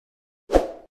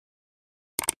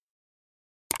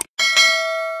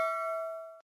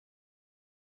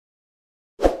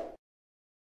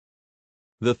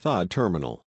The THAAD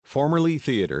terminal, formerly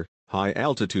Theater, High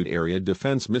Altitude Area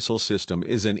Defense Missile System,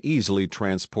 is an easily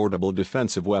transportable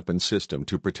defensive weapon system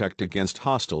to protect against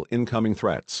hostile incoming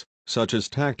threats, such as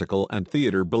tactical and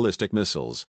theater ballistic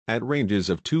missiles, at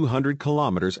ranges of 200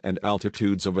 kilometers and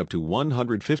altitudes of up to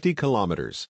 150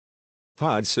 kilometers.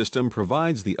 THAAD system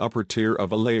provides the upper tier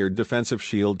of a layered defensive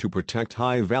shield to protect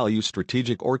high-value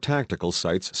strategic or tactical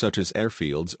sites such as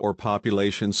airfields or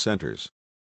population centers.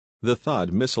 The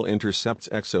THAAD missile intercepts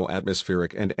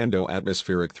exo-atmospheric and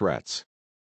endo-atmospheric threats.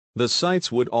 The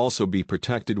sites would also be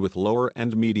protected with lower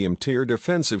and medium-tier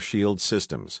defensive shield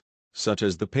systems, such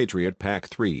as the Patriot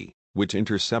PAC-3, which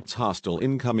intercepts hostile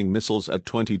incoming missiles at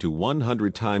 20 to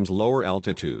 100 times lower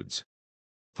altitudes.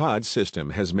 THAAD system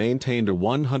has maintained a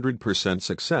 100%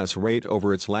 success rate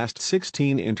over its last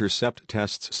 16 intercept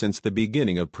tests since the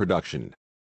beginning of production.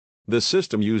 The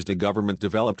system used a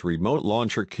government-developed remote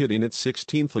launcher kit in its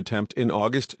 16th attempt in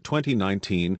August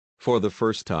 2019, for the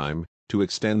first time, to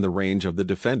extend the range of the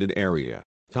defended area.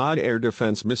 THAAD Air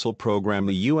Defense Missile Program.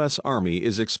 The U.S. Army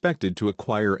is expected to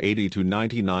acquire 80 to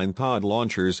 99 THAAD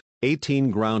launchers, 18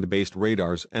 ground-based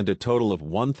radars and a total of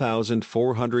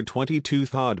 1,422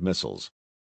 THAAD missiles.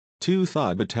 2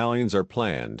 THAAD battalions are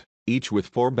planned, each with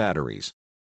 4 batteries.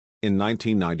 In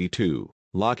 1992,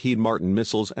 Lockheed Martin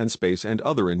Missiles and Space and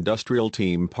other industrial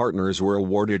team partners were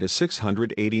awarded a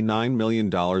 $689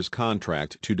 million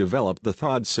contract to develop the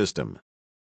THAAD system.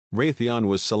 Raytheon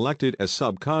was selected as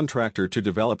subcontractor to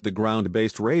develop the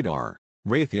ground-based radar.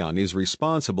 Raytheon is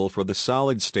responsible for the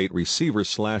solid-state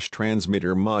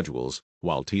receiver/transmitter modules,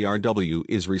 while TRW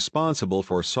is responsible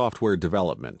for software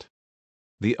development.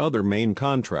 The other main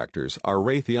contractors are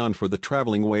Raytheon for the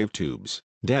traveling wave tubes,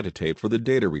 Datatape for the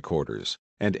data recorders,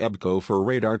 and EBCO for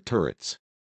radar turrets.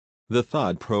 The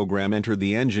THAAD program entered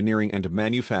the Engineering and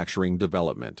Manufacturing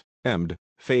Development (EMD)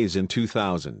 phase in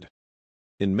 2000.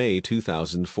 In May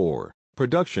 2004,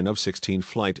 production of 16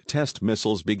 flight test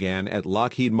missiles began at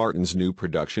Lockheed Martin's new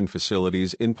production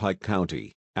facilities in Pike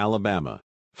County, Alabama.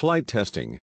 Flight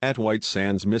testing, at White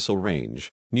Sands Missile Range,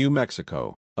 New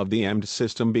Mexico, of the EMD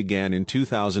system began in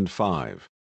 2005.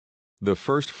 The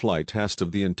first flight test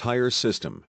of the entire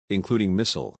system, including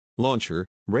missile, launcher,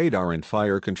 radar and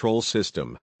fire control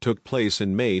system, took place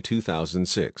in May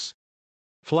 2006.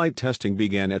 Flight testing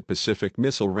began at Pacific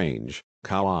Missile Range,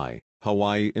 Kauai,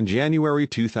 Hawaii in January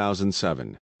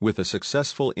 2007, with a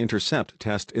successful intercept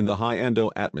test in the high endo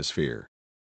atmosphere.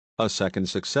 A second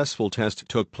successful test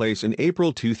took place in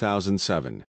April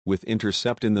 2007, with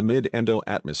intercept in the mid-endo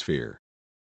atmosphere.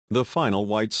 The final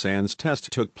White Sands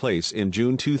test took place in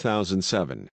June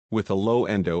 2007, with a low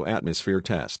endo atmosphere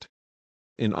test.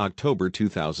 In October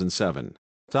 2007,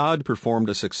 THAAD performed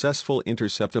a successful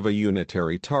intercept of a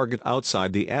unitary target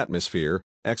outside the atmosphere,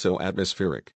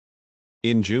 exo-atmospheric.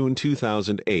 In June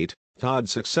 2008, THAAD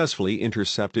successfully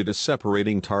intercepted a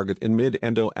separating target in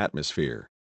mid-endo atmosphere.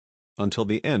 Until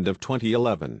the end of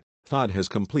 2011, THAAD has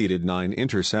completed 9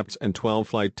 intercepts and 12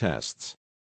 flight tests.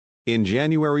 In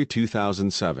January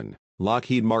 2007,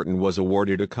 Lockheed Martin was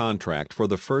awarded a contract for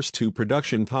the first 2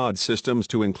 production THAAD systems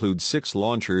to include 6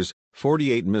 launchers,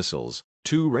 48 missiles,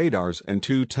 2 radars and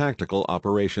 2 tactical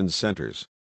operations centers.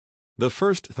 The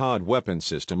first THAAD weapon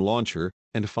system launcher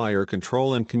and fire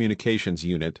control and communications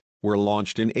unit were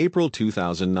launched in April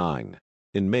 2009.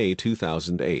 In May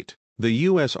 2008, the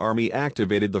U.S. Army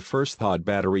activated the first THAAD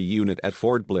battery unit at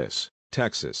Fort Bliss,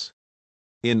 Texas.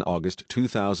 In August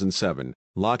 2007,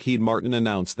 Lockheed Martin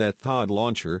announced that THAAD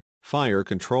launcher, fire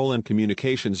control and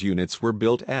communications units were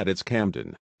built at its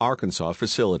Camden, Arkansas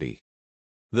facility.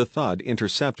 The THAAD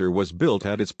interceptor was built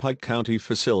at its Pike County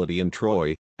facility in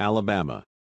Troy, Alabama.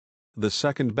 The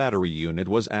second battery unit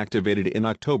was activated in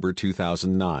October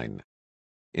 2009.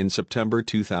 In September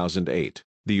 2008,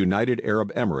 the United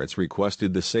Arab Emirates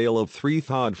requested the sale of 3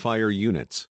 THAAD fire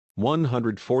units,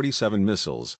 147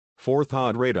 missiles, 4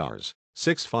 THAAD radars,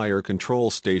 6 fire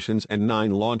control stations and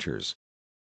 9 launchers.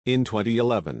 In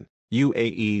 2011,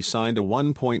 UAE signed a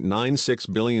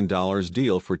 $1.96 billion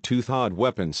deal for 2 THAAD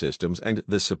weapon systems and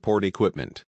the support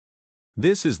equipment.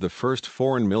 This is the first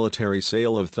foreign military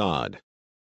sale of THAAD.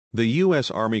 The U.S.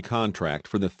 Army contract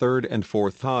for the 3rd and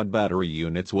 4th THAAD battery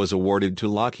units was awarded to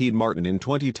Lockheed Martin in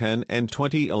 2010 and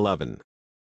 2011.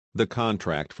 The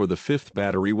contract for the 5th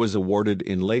battery was awarded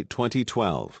in late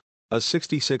 2012. A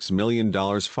 $66 million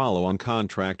follow-on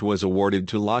contract was awarded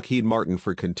to Lockheed Martin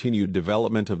for continued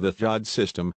development of the THAAD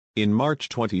system in March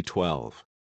 2012.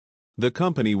 The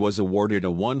company was awarded a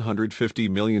 $150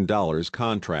 million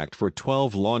contract for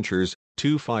 12 launchers,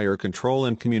 2 fire control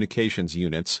and communications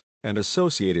units, and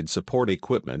associated support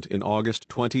equipment in August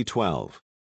 2012.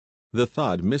 The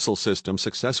THAAD missile system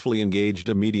successfully engaged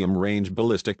a medium-range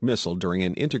ballistic missile during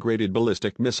an integrated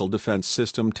ballistic missile defense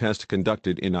system test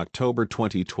conducted in October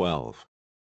 2012.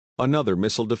 Another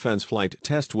missile defense flight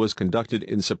test was conducted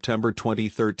in September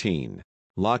 2013.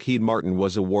 Lockheed Martin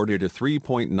was awarded a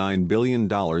 $3.9 billion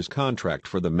contract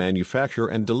for the manufacture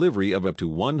and delivery of up to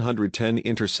 110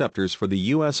 interceptors for the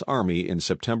U.S. Army in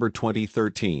September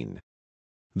 2013.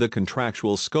 The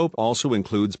contractual scope also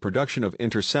includes production of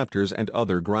interceptors and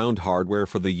other ground hardware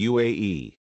for the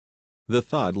UAE. The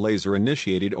THAAD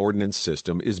laser-initiated ordnance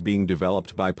system is being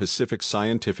developed by Pacific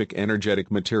Scientific Energetic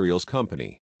Materials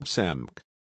Company, PSEMC.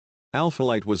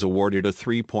 Alphalite was awarded a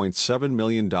 $3.7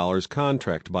 million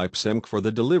contract by PSEMC for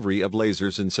the delivery of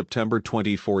lasers in September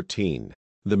 2014.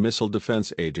 The Missile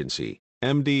Defense Agency,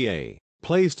 MDA,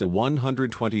 placed a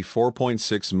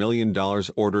 $124.6 million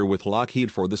order with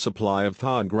Lockheed for the supply of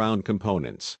THAAD ground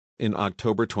components in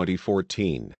October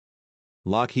 2014.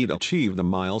 Lockheed achieved the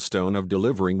milestone of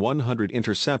delivering 100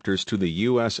 interceptors to the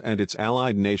U.S. and its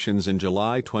allied nations in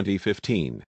July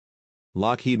 2015.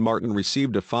 Lockheed Martin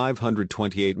received a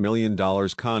 $528 million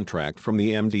contract from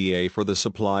the MDA for the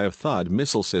supply of THAAD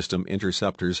missile system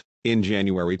interceptors in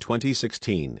January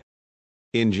 2016.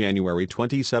 In January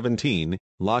 2017,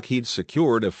 Lockheed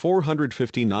secured a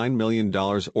 $459 million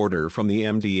order from the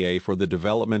MDA for the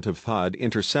development of THAAD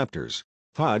interceptors.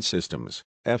 THAAD systems,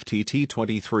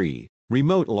 FTT-23,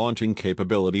 remote launching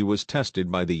capability was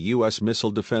tested by the U.S.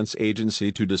 Missile Defense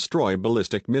Agency to destroy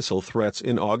ballistic missile threats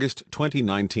in August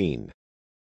 2019.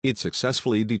 It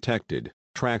successfully detected,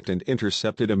 tracked and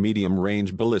intercepted a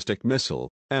medium-range ballistic missile,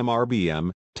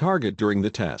 MRBM, target during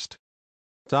the test.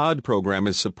 THAAD program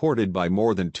is supported by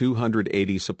more than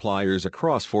 280 suppliers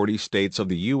across 40 states of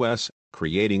the U.S.,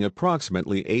 creating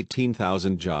approximately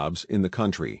 18,000 jobs in the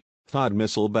country. THAAD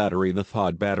missile battery. The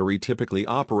THAAD battery typically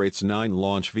operates 9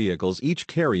 launch vehicles, each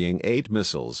carrying 8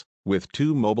 missiles, with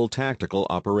 2 mobile tactical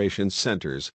operations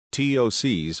centers,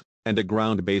 TOCs, and a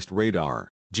ground-based radar,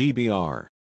 GBR.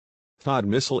 THAAD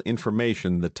missile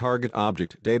information. The target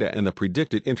object data and the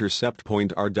predicted intercept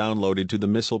point are downloaded to the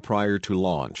missile prior to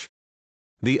launch.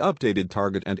 The updated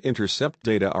target and intercept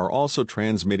data are also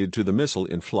transmitted to the missile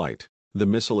in flight. The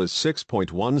missile is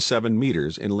 6.17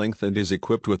 meters in length and is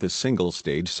equipped with a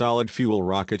single-stage solid-fuel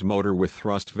rocket motor with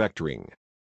thrust vectoring.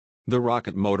 The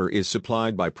rocket motor is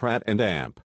supplied by Pratt &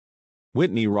 Amp.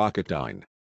 Whitney Rocketdyne.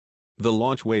 The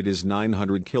launch weight is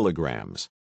 900 kilograms.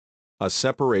 A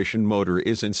separation motor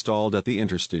is installed at the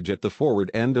interstage at the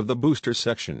forward end of the booster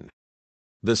section.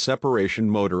 The separation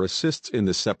motor assists in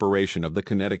the separation of the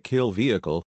kinetic kill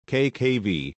vehicle,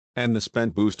 KKV, and the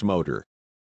spent boost motor.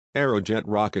 Aerojet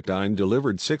Rocketdyne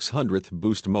delivered 600th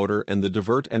boost motor and the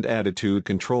divert and attitude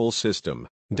control system,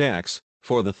 DAX,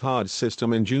 for the THAAD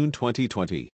system in June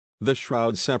 2020. The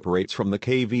shroud separates from the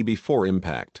KV before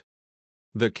impact.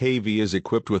 The KV is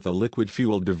equipped with a liquid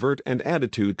fuel divert and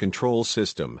attitude control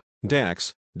system,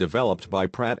 DAX, developed by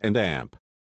Pratt & Amp.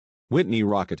 Whitney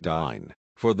Rocketdyne,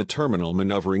 for the terminal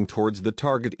maneuvering towards the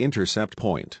target intercept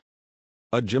point.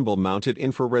 A gimbal-mounted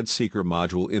infrared seeker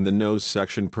module in the nose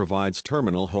section provides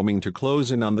terminal homing to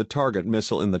close in on the target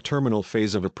missile in the terminal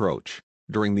phase of approach.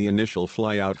 During the initial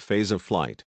fly-out phase of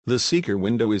flight, the seeker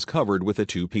window is covered with a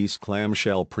 2-piece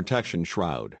clamshell protection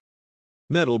shroud.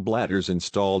 Metal bladders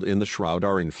installed in the shroud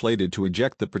are inflated to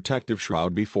eject the protective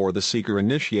shroud before the seeker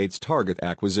initiates target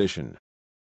acquisition.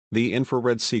 The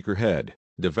infrared seeker head,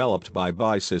 developed by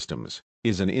BI Systems,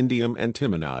 is an indium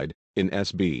antimonide, in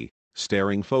SB,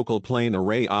 staring focal plane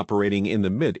array operating in the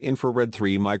mid-infrared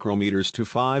 3 micrometers to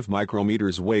 5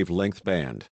 micrometers wavelength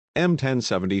band.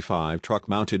 M1075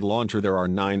 truck-mounted launcher. There are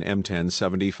 9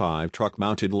 M1075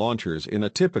 truck-mounted launchers in a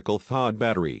typical THAAD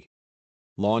battery.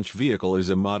 Launch vehicle is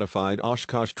a modified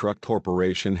Oshkosh Truck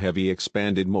Corporation Heavy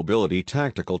Expanded Mobility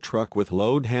Tactical Truck with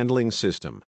Load Handling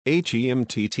System,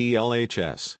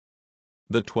 HEMTTLHS.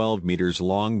 The 12 meters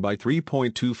long by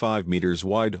 3.25 meters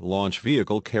wide launch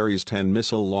vehicle carries 10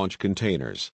 missile launch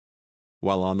containers.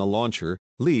 While on the launcher,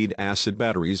 lead-acid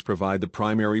batteries provide the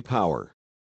primary power.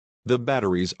 The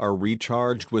batteries are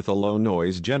recharged with a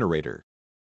low-noise generator.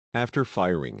 After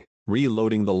firing,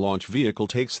 reloading the launch vehicle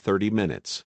takes 30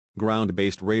 minutes.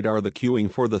 Ground-based radar. The cueing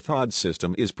for the THAAD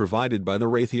system is provided by the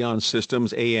Raytheon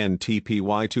Systems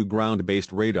ANTPY-2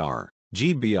 ground-based radar,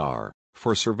 GBR,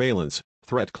 for surveillance,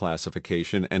 threat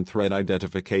classification and threat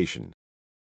identification.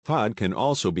 THAAD can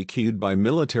also be cued by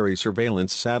military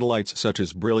surveillance satellites such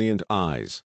as Brilliant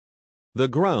Eyes. The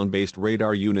ground-based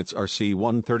radar units are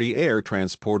C-130 air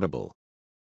transportable.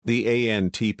 The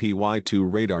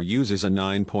ANTPY-2 radar uses a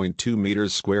 9.2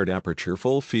 meters squared aperture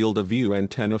full field of view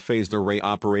antenna phased array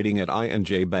operating at I and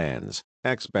J bands,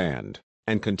 X-band,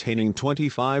 and containing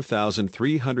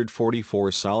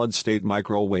 25,344 solid-state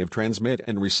microwave transmit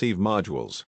and receive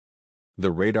modules.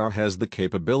 The radar has the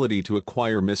capability to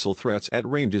acquire missile threats at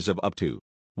ranges of up to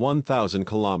 1,000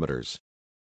 kilometers.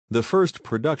 The first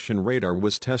production radar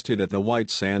was tested at the White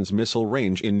Sands Missile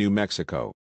Range in New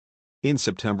Mexico. In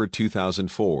September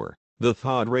 2004, the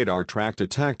THAAD radar tracked a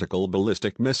tactical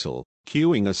ballistic missile,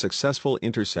 cueing a successful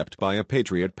intercept by a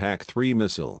Patriot PAC-3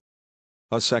 missile.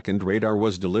 A second radar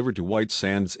was delivered to White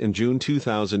Sands in June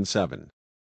 2007.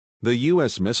 The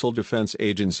U.S. Missile Defense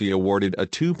Agency awarded a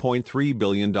 $2.3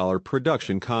 billion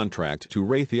production contract to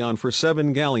Raytheon for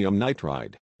 7 gallium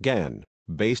nitride (GaN)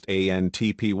 based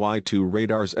ANTPY-2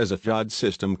 radars as a THAAD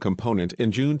system component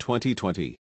in June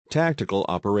 2020. Tactical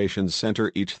Operations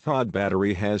Center. Each THAAD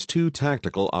battery has 2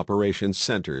 Tactical Operations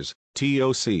Centers,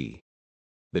 TOC.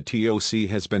 The TOC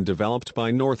has been developed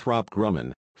by Northrop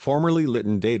Grumman, formerly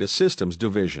Litton Data Systems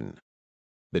Division.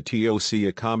 The TOC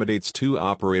accommodates 2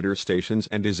 operator stations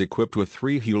and is equipped with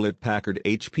 3 Hewlett-Packard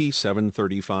HP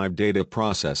 735 data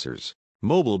processors,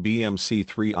 mobile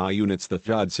BMC-3I units. The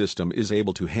THAAD system is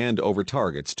able to hand over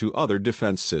targets to other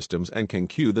defense systems and can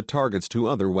cue the targets to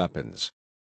other weapons.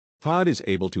 THAAD is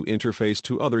able to interface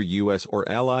to other U.S.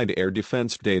 or Allied air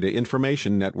defense data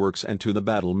information networks and to the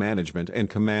Battle Management and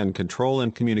Command Control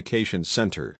and Communications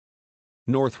Center.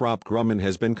 Northrop Grumman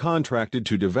has been contracted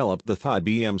to develop the THAAD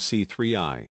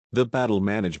BMC-3I, the Battle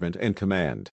Management and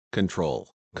Command, Control,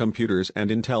 Computers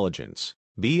and Intelligence,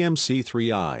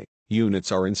 BMC-3I.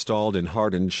 Units are installed in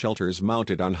hardened shelters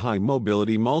mounted on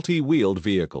high-mobility multi-wheeled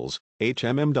vehicles,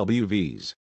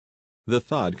 HMMWVs. The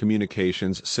THAAD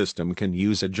communications system can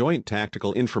use a Joint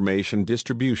Tactical Information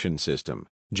Distribution System,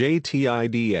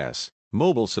 JTIDS,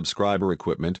 mobile subscriber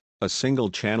equipment, a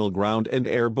single-channel ground and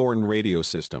airborne radio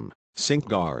system,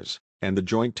 SYNC-GARS, and the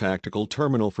Joint Tactical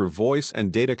Terminal for voice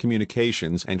and data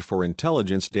communications and for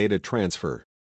intelligence data transfer.